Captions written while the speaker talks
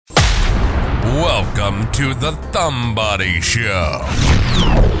Welcome to the Thumbody Show,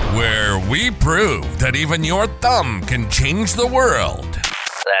 where we prove that even your thumb can change the world.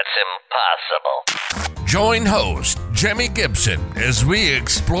 That's impossible. Join host JimiGibson as we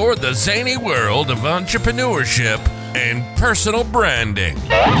explore the zany world of entrepreneurship and personal branding.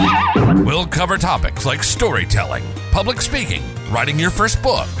 We'll cover topics like storytelling, public speaking, writing your first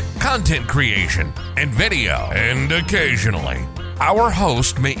book, content creation, and video. And occasionally, our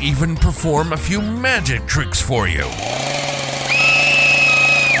host may even perform a few magic tricks for you.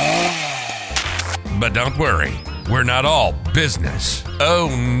 But don't worry, we're not all business. Oh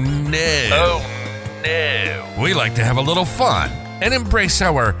no. Oh no. We like to have a little fun and embrace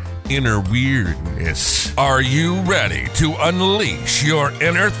our inner weirdness. Are you ready to unleash your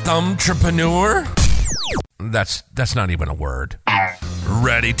inner thumbtrepreneur? That's not even a word.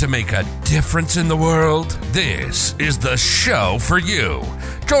 Ready to make a difference in the world? This is the show for you.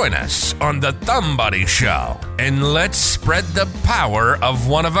 Join us on the Thumbody Show and let's spread the power of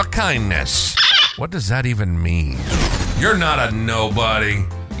one-of-a-kindness. What does that even mean? You're not a nobody.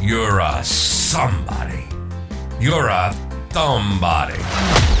 You're a somebody. You're a Thumbody.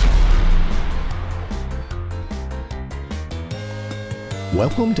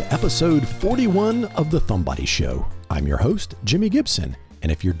 Welcome to episode 41 of the Thumbody Show. I'm your host, JimiGibson,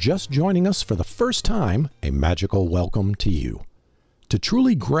 and if you're just joining us for the first time, a magical welcome to you. To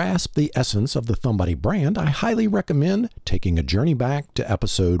truly grasp the essence of the Thumbody brand, I highly recommend taking a journey back to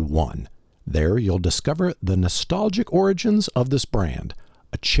episode 1. There you'll discover the nostalgic origins of this brand,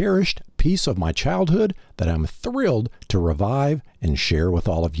 a cherished piece of my childhood that I'm thrilled to revive and share with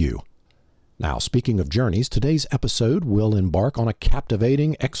all of you. Now, speaking of journeys, today's episode will embark on a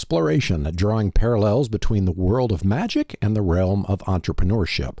captivating exploration, drawing parallels between the world of magic and the realm of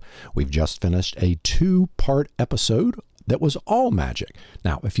entrepreneurship. We've just finished a 2-part episode that was all magic.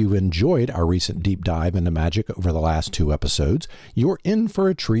 Now, if you've enjoyed our recent deep dive into magic over the last 2 episodes, you're in for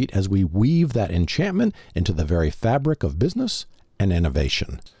a treat as we weave that enchantment into the very fabric of business and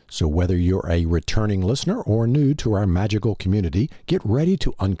innovation. So whether you're a returning listener or new to our magical community, get ready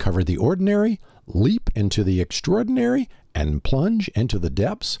to uncover the ordinary, leap into the extraordinary, and plunge into the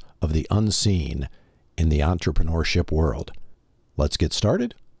depths of the unseen in the entrepreneurship world. Let's get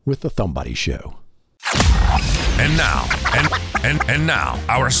started with the Thumbody Show. And now, and now,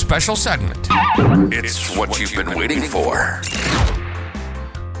 our special segment. It's what you've been waiting for.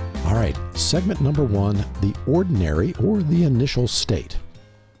 All right, segment number 1, the ordinary or the initial state.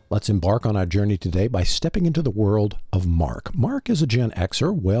 Let's embark on our journey today by stepping into the world of Mark. Mark is a Gen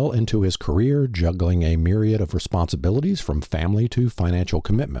Xer well into his career, juggling a myriad of responsibilities from family to financial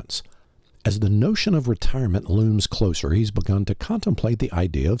commitments. As the notion of retirement looms closer, he's begun to contemplate the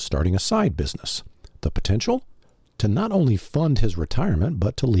idea of starting a side business. The potential? To not only fund his retirement,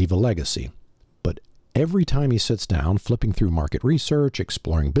 but to leave a legacy. But every time he sits down, flipping through market research,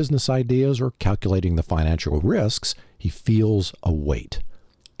 exploring business ideas, or calculating the financial risks, he feels a weight.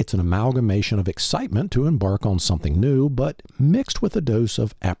 It's an amalgamation of excitement to embark on something new, but mixed with a dose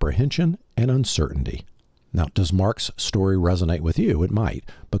of apprehension and uncertainty. Now, does Mark's story resonate with you? It might,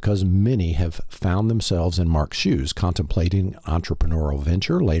 because many have found themselves in Mark's shoes, contemplating an entrepreneurial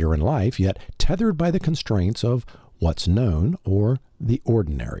venture later in life, yet tethered by the constraints of what's known or the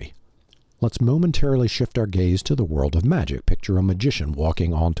ordinary. Let's momentarily shift our gaze to the world of magic. Picture a magician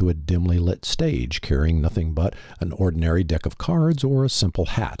walking onto a dimly lit stage, carrying nothing but an ordinary deck of cards or a simple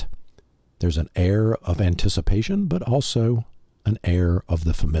hat. There's an air of anticipation, but also an air of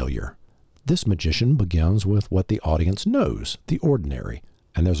the familiar. This magician begins with what the audience knows, the ordinary,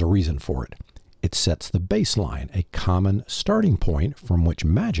 and there's a reason for it. It sets the baseline, a common starting point from which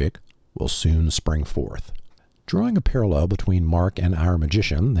magic will soon spring forth. Drawing a parallel between Mark and our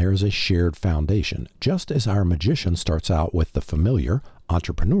magician, there's a shared foundation. Just as our magician starts out with the familiar,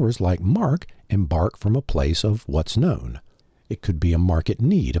 entrepreneurs like Mark embark from a place of what's known. It could be a market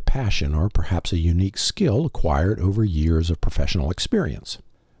need, a passion, or perhaps a unique skill acquired over years of professional experience.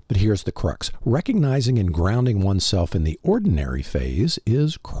 But here's the crux. Recognizing and grounding oneself in the ordinary phase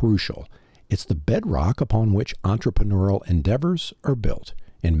is crucial. It's the bedrock upon which entrepreneurial endeavors are built.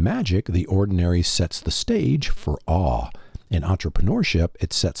 In magic, the ordinary sets the stage for awe. In entrepreneurship,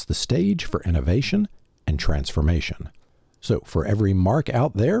 it sets the stage for innovation and transformation. So for every Mark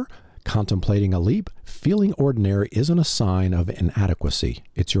out there contemplating a leap, feeling ordinary isn't a sign of inadequacy.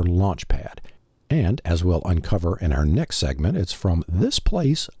 It's your launch pad. And as we'll uncover in our next segment, it's from this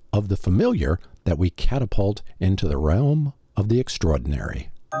place of the familiar that we catapult into the realm of the extraordinary.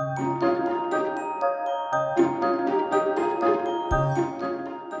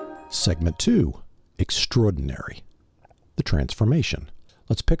 Segment 2, Extraordinary. The transformation.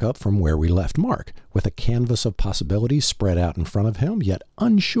 Let's pick up from where we left Mark, with a canvas of possibilities spread out in front of him, yet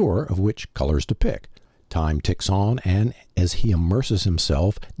unsure of which colors to pick. Time ticks on, and as he immerses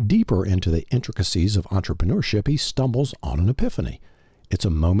himself deeper into the intricacies of entrepreneurship, he stumbles on an epiphany. It's a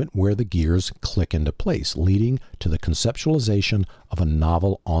moment where the gears click into place, leading to the conceptualization of a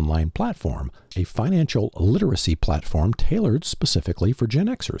novel online platform, a financial literacy platform tailored specifically for Gen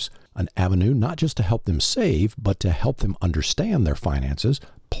Xers, an avenue not just to help them save, but to help them understand their finances,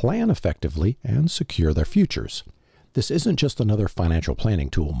 plan effectively, and secure their futures. This isn't just another financial planning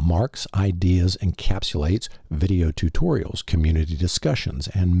tool. Mark's ideas encapsulates video tutorials, community discussions,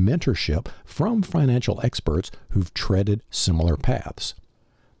 and mentorship from financial experts who've treaded similar paths.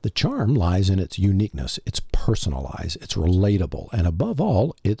 The charm lies in its uniqueness. It's personalized, it's relatable, and above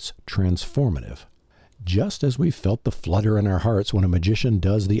all, it's transformative. Just as we felt the flutter in our hearts when a magician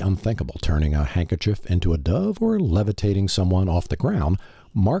does the unthinkable, turning a handkerchief into a dove or levitating someone off the ground,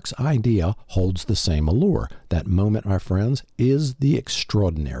 Mark's idea holds the same allure. That moment, my friends, is the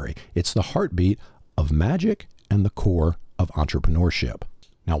extraordinary. It's the heartbeat of magic and the core of entrepreneurship.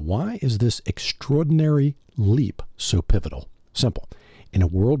 Now, why is this extraordinary leap so pivotal? Simple. In a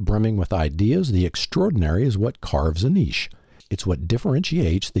world brimming with ideas, the extraordinary is what carves a niche. It's what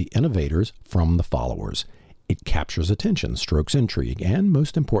differentiates the innovators from the followers. It captures attention, strokes intrigue, and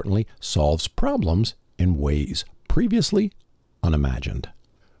most importantly, solves problems in ways previously unimagined.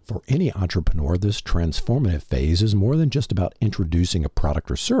 For any entrepreneur, this transformative phase is more than just about introducing a product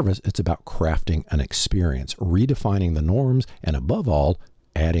or service. It's about crafting an experience, redefining the norms, and above all,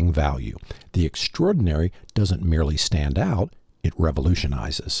 adding value. The extraordinary doesn't merely stand out, it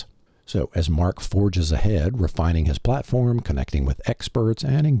revolutionizes. So as Mark forges ahead, refining his platform, connecting with experts,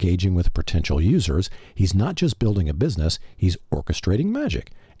 and engaging with potential users, he's not just building a business, he's orchestrating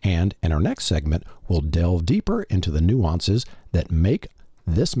magic. And in our next segment, we'll delve deeper into the nuances that make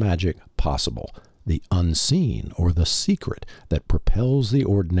this magic possible, the unseen or the secret that propels the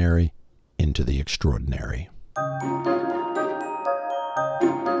ordinary into the extraordinary.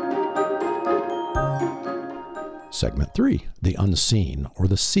 Segment 3, the unseen or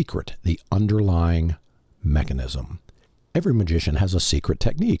the secret, the underlying mechanism. Every magician has a secret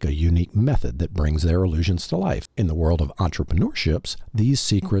technique, a unique method that brings their illusions to life. In the world of entrepreneurships, these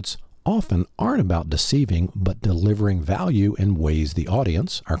secrets often aren't about deceiving, but delivering value in ways the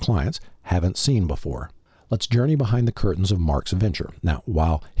audience, our clients, haven't seen before. Let's journey behind the curtains of Mark's venture. Now,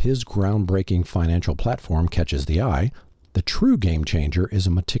 while his groundbreaking financial platform catches the eye, the true game changer is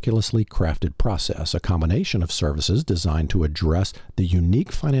a meticulously crafted process, a combination of services designed to address the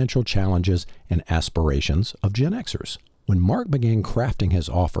unique financial challenges and aspirations of Gen Xers. When Mark began crafting his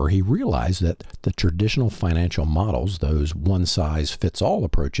offer, he realized that the traditional financial models, those one-size-fits-all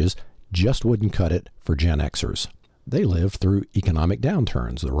approaches, just wouldn't cut it for Gen Xers. They lived through economic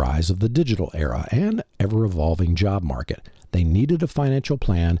downturns, the rise of the digital era, and ever-evolving job market. They needed a financial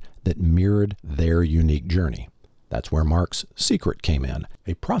plan that mirrored their unique journey. That's where Mark's secret came in,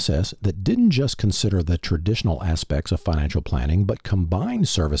 a process that didn't just consider the traditional aspects of financial planning, but combined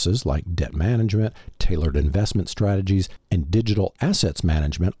services like debt management, tailored investment strategies, and digital assets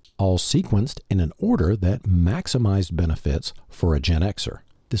management, all sequenced in an order that maximized benefits for a Gen Xer.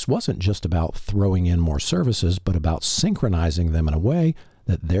 This wasn't just about throwing in more services, but about synchronizing them in a way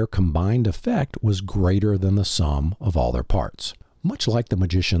that their combined effect was greater than the sum of all their parts. Much like the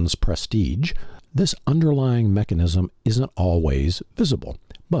magician's prestige, this underlying mechanism isn't always visible,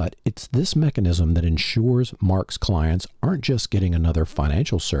 but it's this mechanism that ensures Mark's clients aren't just getting another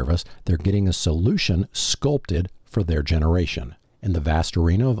financial service, they're getting a solution sculpted for their generation. In the vast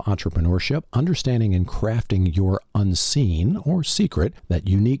arena of entrepreneurship, understanding and crafting your unseen or secret, that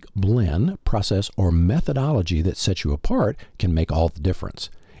unique blend, process, or methodology that sets you apart can make all the difference.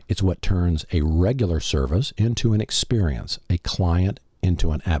 It's what turns a regular service into an experience, a client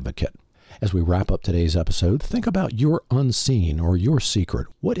into an advocate. As we wrap up today's episode, think about your unseen or your secret.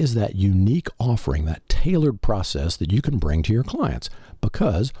 What is that unique offering, that tailored process that you can bring to your clients?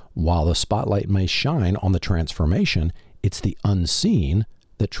 Because while the spotlight may shine on the transformation, it's the unseen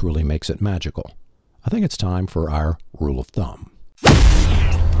that truly makes it magical. I think it's time for our rule of thumb.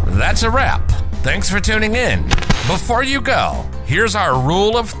 That's a wrap. Thanks for tuning in. Before you go, here's our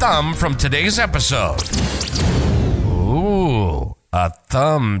rule of thumb from today's episode. Ooh, a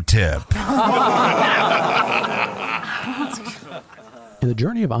thumb tip. In the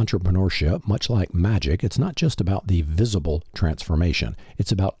journey of entrepreneurship, much like magic, it's not just about the visible transformation.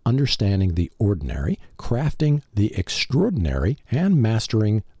 It's about understanding the ordinary, crafting the extraordinary, and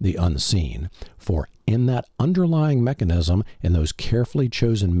mastering the unseen. For in that underlying mechanism, in those carefully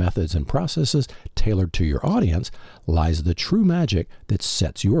chosen methods and processes tailored to your audience, lies the true magic that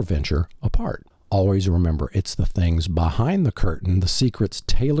sets your venture apart. Always remember, it's the things behind the curtain, the secrets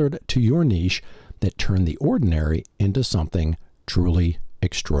tailored to your niche, that turn the ordinary into something truly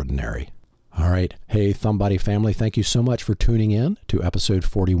extraordinary. All right. Hey, Thumbody family, thank you so much for tuning in to episode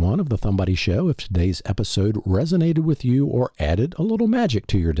 41 of the Thumbody Show. If today's episode resonated with you or added a little magic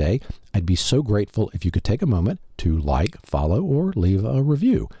to your day, I'd be so grateful if you could take a moment to like, follow, or leave a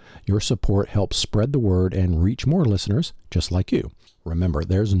review. Your support helps spread the word and reach more listeners just like you. Remember,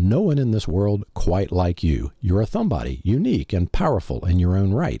 there's no one in this world quite like you. You're a Thumbody, unique and powerful in your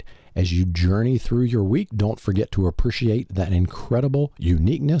own right. As you journey through your week, don't forget to appreciate that incredible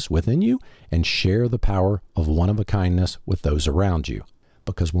uniqueness within you and share the power of one-of-a-kindness with those around you.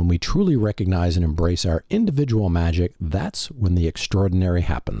 Because when we truly recognize and embrace our individual magic, that's when the extraordinary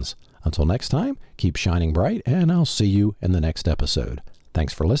happens. Until next time, keep shining bright, and I'll see you in the next episode.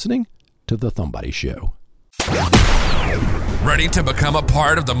 Thanks for listening to The Thumbody Show. Ready to become a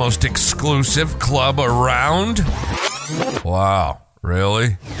part of the most exclusive club around? Wow,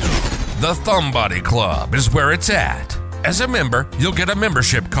 really? The Thumbody Club is where it's at. As a member, you'll get a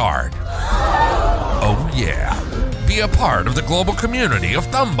membership card. Oh yeah. Be a part of the global community of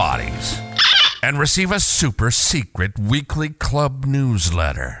Thumbodies. And receive a super secret weekly club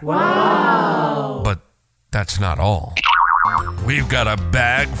newsletter. Wow. But that's not all. We've got a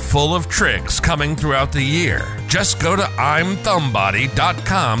bag full of tricks coming throughout the year. Just go to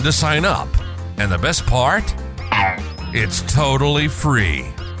imthumbody.com to sign up. And the best part? It's totally free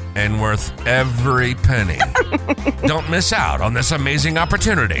and worth every penny. Don't miss out on this amazing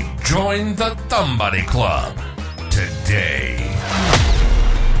opportunity. Join the Thumbody Club today.